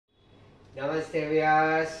Namaste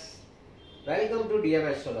Viewers. Welcome to DM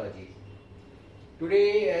Astrology.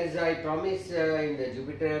 Today, as I promised in the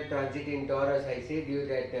Jupiter transit in Taurus, I said you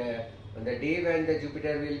that on the day when the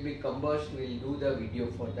Jupiter will be combust, we will do the video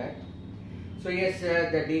for that. So yes,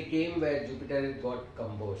 the day came where Jupiter got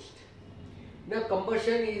combust. Now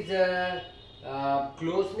combustion is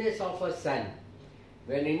closeness of a sun.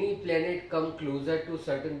 When any planet come closer to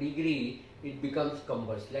certain degree, it becomes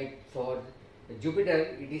combust. Like for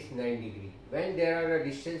Jupiter, it is 9 degree. When there are a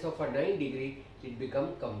distance of a 9 degree, it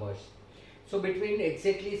becomes combust. So between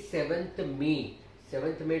exactly 7th May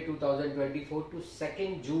 2024 to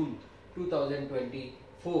 2nd June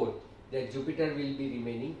 2024, the Jupiter will be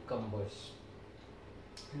remaining combust.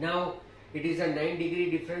 Now it is a 9 degree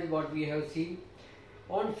difference what we have seen.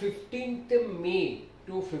 On 15th May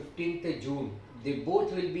to 15th June, they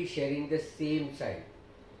both will be sharing the same sign.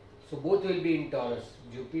 So both will be in Taurus.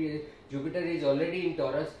 Jupiter is already in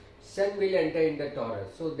Taurus. Sun will enter in the Taurus.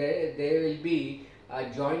 So they will be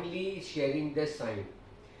jointly sharing the sign.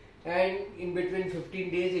 And in between 15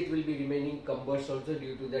 days it will be remaining combust also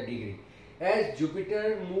due to the degree. As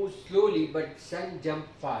Jupiter moves slowly but Sun jumps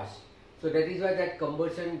fast. So that is why that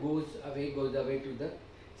combustion goes away to the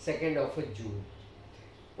 2nd of June.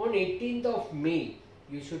 On 18th of May,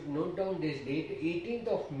 you should note down this date, 18th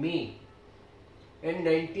of May and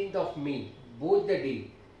 19th of May, both the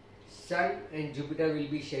day, Sun and Jupiter will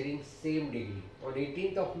be sharing same degree. On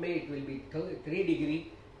 18th of May, it will be 3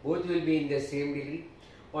 degree, both will be in the same degree.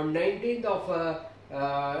 On 19th of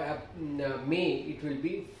May, it will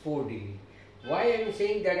be 4 degree. Why I am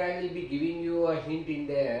saying that, I will be giving you a hint in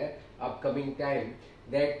the upcoming time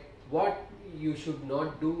that what you should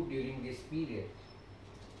not do during this period.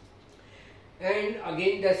 And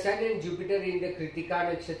again the Sun and Jupiter in the Kritika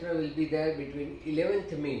Nakshatra will be there between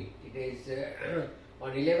 11th May. It is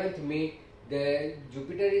on 11th May, the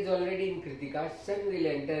Jupiter is already in Kritika, Sun will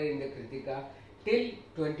enter in the Kritika till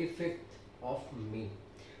 25th of May.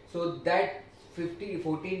 So that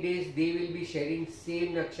 14 days they will be sharing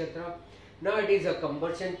same nakshatra. Now it is a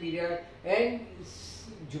combustion period and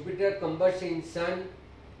Jupiter combusts in Sun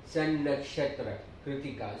nakshatra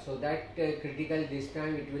Kritika. So that critical this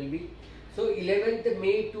time it will be. So 11th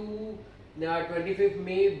May to 25th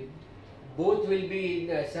May, both will be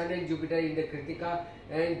in Sun and Jupiter in the Kritika,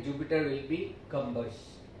 and Jupiter will be combust.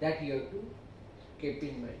 That you have to keep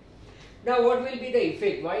in mind. Now what will be the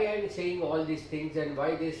effect? Why I am saying all these things and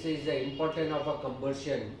why this is the importance of a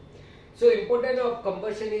combustion? So importance of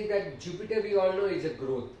combustion is that Jupiter, we all know, is a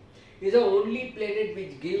growth. Is the only planet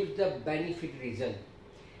which gives the benefit result.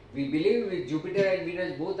 We believe with Jupiter and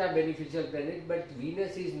Venus both are beneficial planets, but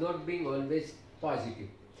Venus is not being always positive.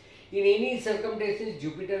 In any circumstances,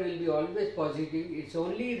 Jupiter will be always positive. It's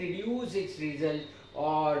only reduce its result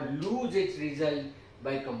or lose its result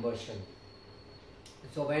by combustion.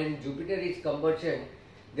 So when Jupiter is combustion,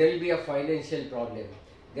 there will be a financial problem.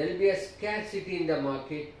 There will be a scarcity in the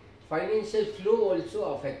market. Financial flow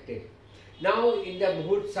also affected. Now in the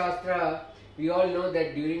Muhurt Shastra, we all know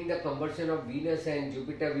that during the combustion of Venus and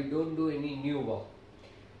Jupiter, we don't do any new work.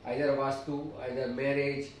 Either Vaastu, either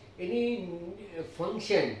marriage, any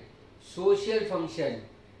function, social function,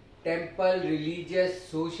 temple, religious,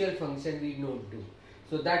 social function we don't do.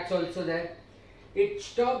 So that's also there. It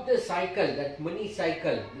stops the cycle, that money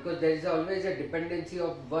cycle, because there is always a dependency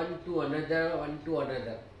of one to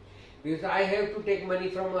another. Because I have to take money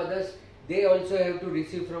from others, they also have to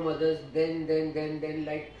receive from others, then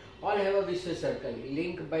like all have a vicious circle,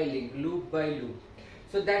 link by link, loop by loop.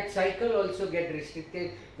 So that cycle also get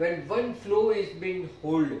restricted. When one flow is being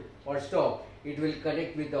hold or stop, it will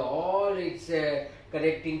connect with all its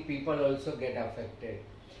connecting people also get affected.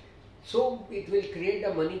 So it will create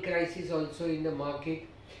a money crisis also in the market.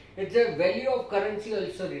 It's a value of currency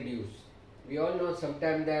also reduce. We all know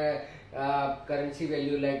sometimes the currency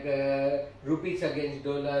value like rupees against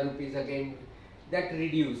dollar, rupees against, that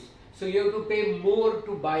reduce. So you have to pay more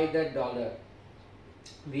to buy the dollar.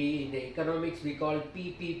 We in economics we call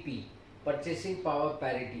PPP, purchasing power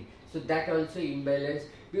parity. So that also imbalance,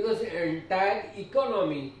 because the entire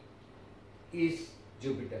economy is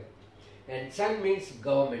Jupiter. And Sun means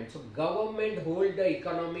government. So government hold the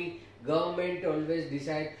economy, government always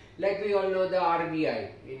decide. Like we all know the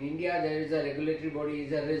RBI. In India there is a regulatory body,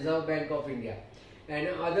 is a Reserve Bank of India. And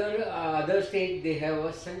other states they have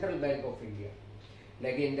a Central Bank of India.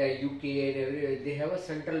 Like in the UK, they have a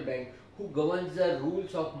central bank who governs the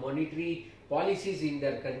rules of monetary policies in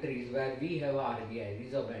their countries, where we have a RBI,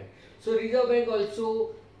 Reserve Bank. So Reserve Bank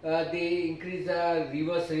also they increase the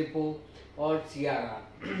reverse repo or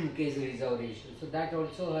CRR, case reserve ratio. So that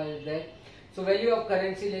also has that. So value of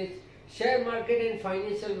currency is Share market and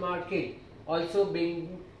financial market also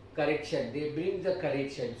bring correction. They bring the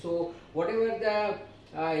correction. So whatever the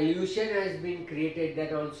illusion has been created,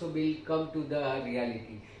 that also will come to the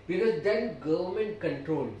reality. Because then government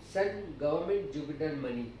control, Sun, government, Jupiter,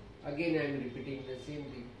 money. Again I am repeating the same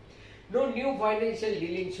thing. No new financial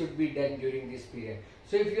dealing should be done during this period.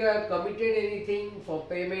 So if you have committed anything for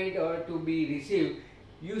payment or to be received,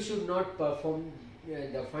 you should not perform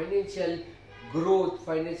the financial growth,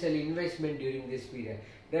 financial investment during this period.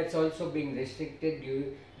 That's also being restricted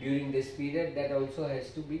during this period. That also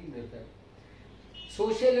has to be noted.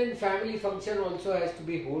 Social and family function also has to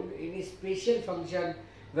be held. Any special function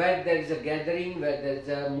where there is a gathering, where there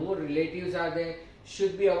is more relatives are there,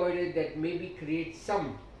 should be avoided. That maybe create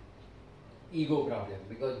some ego problem,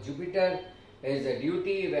 because Jupiter is a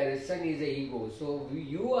duty whereas Sun is a ego. So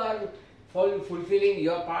you are fulfilling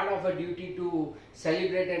your part of a duty to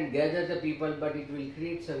celebrate and gather the people, but it will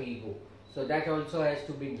create some ego. So that also has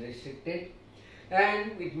to be restricted,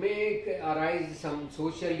 and it may arise some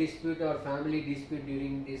social dispute or family dispute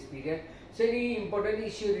during this period. So any important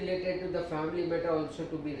issue related to the family matter also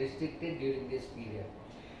to be restricted during this period.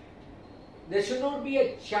 There should not be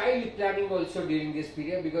a child planning also during this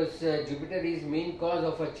period, because Jupiter is main cause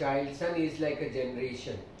of a child. Sun is like a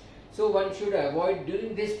generation. So one should avoid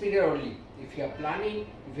during this period only. If you are planning,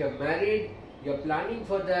 if you are married, you are planning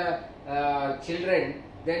for the children,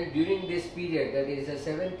 then during this period, that is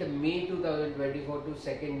 7th May 2024 to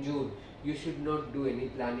 2nd June, you should not do any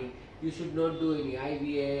planning. You should not do any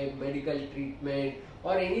IVF, medical treatment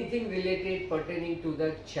or anything related pertaining to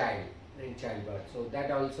the child and childbirth. So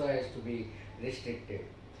that also has to be restricted.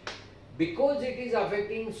 Because it is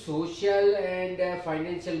affecting social and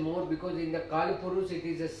financial more, because in the Kalpurus it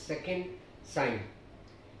is a second sign.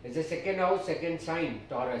 It's a second house, second sign,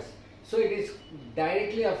 Taurus. So it is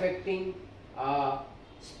directly affecting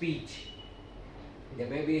speech. There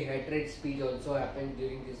may be hatred speech also happen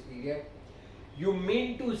during this period. You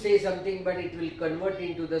mean to say something, but it will convert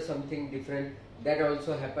into the something different. That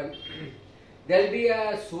also happen. There will be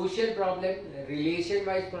a social problem,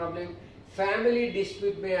 relation-wise problem, family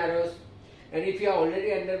dispute may arise. And if you are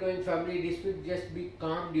already undergoing family dispute, just be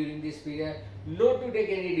calm during this period. Not to take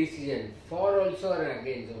any decision, for also or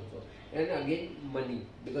against also. And again, money.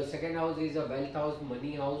 Because second house is a wealth house,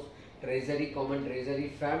 money house, treasury, common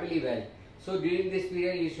treasury, family wealth. So during this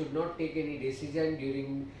period, you should not take any decision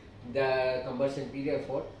during the combustion period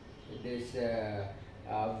for this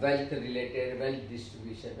wealth related, wealth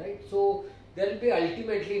distribution, right? So there will be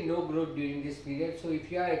ultimately no growth during this period. So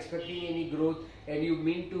if you are expecting any growth and you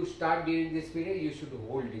mean to start during this period, you should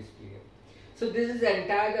hold this period. So this is the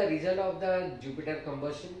entire the result of the Jupiter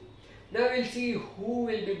combustion. Now we'll see who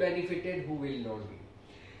will be benefited, who will not be.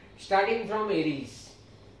 Starting from Aries.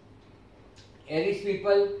 Aries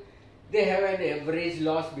people, they have an average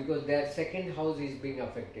loss because their second house is being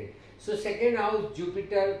affected. So second house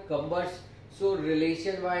Jupiter combust. So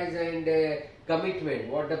relation wise and commitment,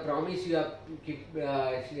 what the promise you are keep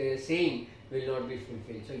saying will not be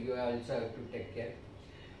fulfilled. So you also have to take care.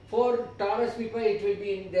 For Taurus people, it will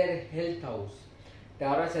be in their health house.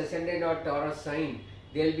 Taurus ascendant or Taurus sign,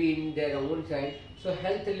 they will be in their own sign. So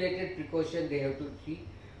health related precaution they have to treat.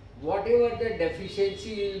 Whatever the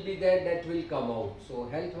deficiency will be there, that will come out. So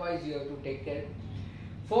health wise you have to take care.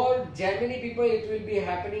 For Gemini people, it will be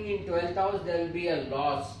happening in 12th house, there will be a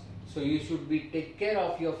loss. So you should be take care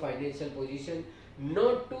of your financial position,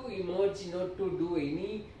 not to emerge, not to do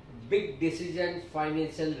any big decision,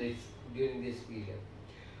 financial risk during this period.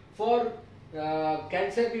 For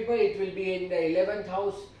Cancer people, it will be in the 11th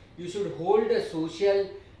house. You should hold a social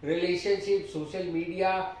relationship, social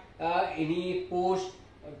media, any post,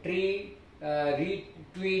 tweet,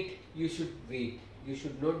 retweet, you should wait. You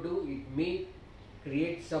should not do. It may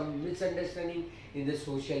create some misunderstanding in the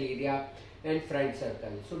social area and friend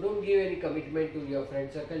circle. So don't give any commitment to your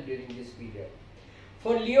friend circle during this period.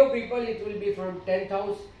 For Leo people, it will be from 10th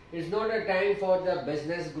house. It's not a time for the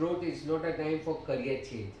business growth. It's not a time for career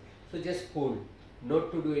change. So just hold,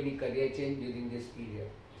 not to do any career change during this period.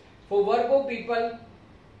 For Virgo people,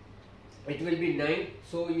 it will be 9th.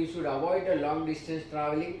 So you should avoid a long distance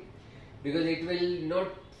traveling because it will not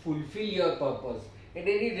fulfill your purpose. And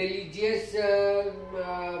any religious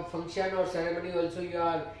function or ceremony also you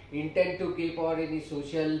are intent to keep, or any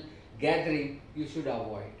social gathering, you should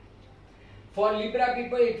avoid. For Libra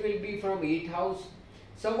people, it will be from 8th house.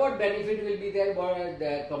 Somewhat benefit will be there, but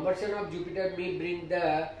the combustion of Jupiter may bring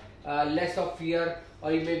the less of fear,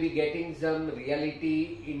 or you may be getting some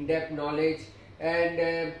reality, in-depth knowledge,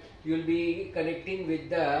 and you will be connecting with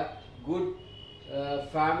the good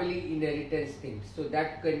family inheritance things. So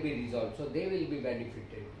that can be resolved. So they will be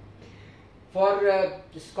benefited. For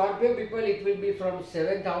Scorpio people, it will be from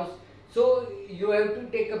 7th house. So you have to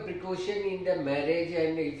take a precaution in the marriage,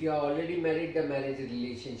 and if you are already married, the marriage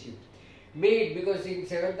relationship. Mate, because in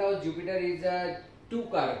 7th house Jupiter is a 2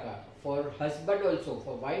 karaka. For husband also,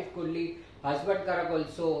 for wife Kundli, husband karak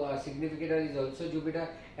also, significator is also Jupiter,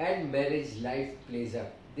 and marriage life plays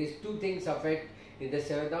up. These two things affect in the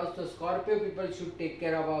 7th house. So Scorpio people should take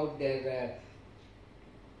care about their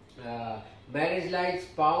marriage life,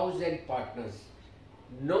 spouse and partners.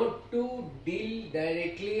 Not to deal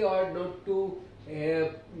directly or not to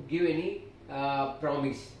give any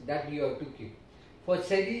promise, that you have to keep. For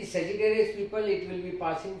Sagittarius people, it will be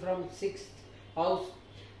passing from 6th house.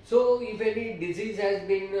 So if any disease has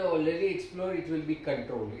been already explored, it will be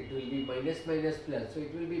controlled. It will be minus plus. So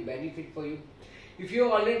it will be benefit for you. If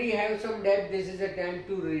you already have some debt, this is a time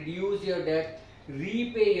to reduce your debt,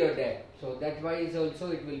 repay your debt. So that wise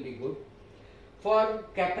also it will be good. For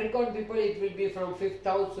Capricorn people, it will be from 5th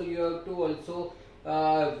house. So you have to also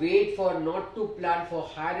wait for not to plan for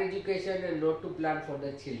higher education and not to plan for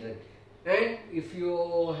the children. And if you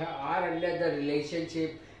are under the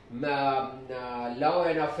relationship, love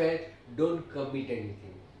and affair, don't commit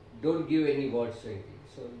anything. Don't give any words to anything.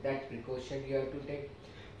 So that precaution you have to take.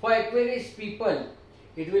 For Aquarius people,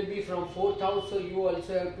 it will be from 4th house. So you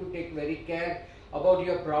also have to take very care about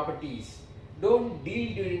your properties. Don't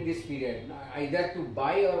deal during this period, either to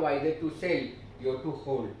buy or either to sell. You have to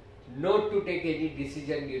hold, not to take any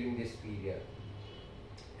decision during this period.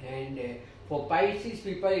 And for Pisces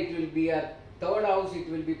people, it will be a 3rd house, it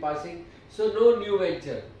will be passing. So no new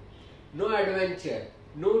venture, no adventure,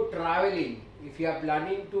 no traveling. If you are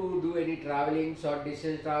planning to do any traveling, short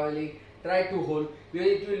distance traveling, try to hold, because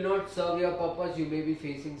it will not serve your purpose. You may be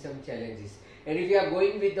facing some challenges. And if you are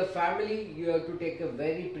going with the family, you have to take a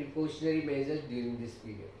very precautionary measures during this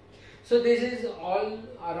period. So this is all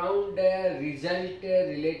around the result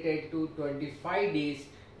related to 25 days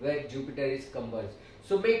where Jupiter is combust.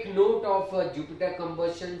 So make note of Jupiter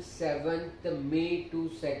combustion 7th May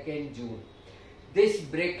to 2nd June. This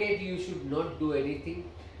bracket you should not do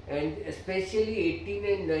anything, and especially 18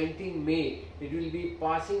 and 19 May, it will be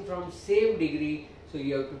passing from same degree. So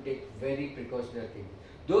you have to take very precautionary things.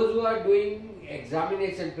 Those who are doing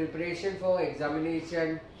examination, preparation for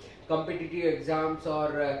examination, competitive exams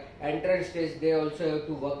or entrance tests, they also have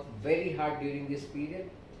to work very hard during this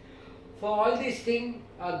period. For all these things,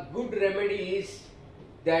 a good remedy is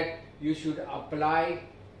that you should apply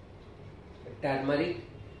turmeric.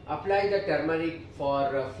 Apply the turmeric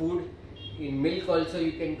for food. In milk also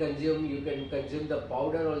you can consume the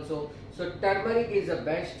powder also. So turmeric is the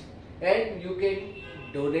best, and you can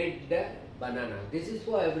donate the banana. This is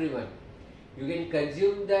for everyone. You can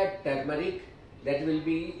consume the turmeric, that will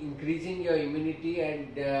be increasing your immunity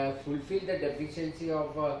and fulfill the deficiency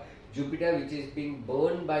of Jupiter, which is being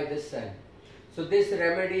burned by the sun. So this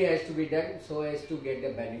remedy has to be done so as to get the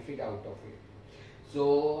benefit out of it.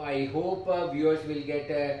 So I hope viewers will get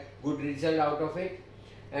a good result out of it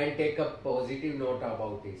and take a positive note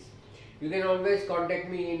about this. You can always contact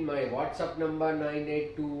me in my WhatsApp number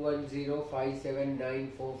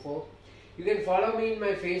 9821057944. You can follow me in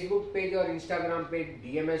my Facebook page or Instagram page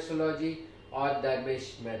DM Astrology or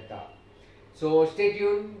Dharmesh Mehta. So stay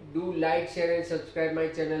tuned, do like, share and subscribe my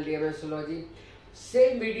channel DM Astrology.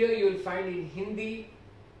 Same video you will find in Hindi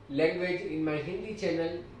language in my Hindi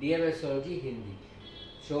channel DM Astrology Hindi.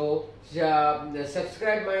 So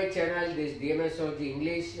subscribe my channel, this DM Astrology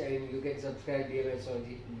English, and you can subscribe DM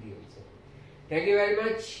Astrology Hindi also. Thank you very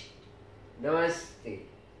much. Namaste.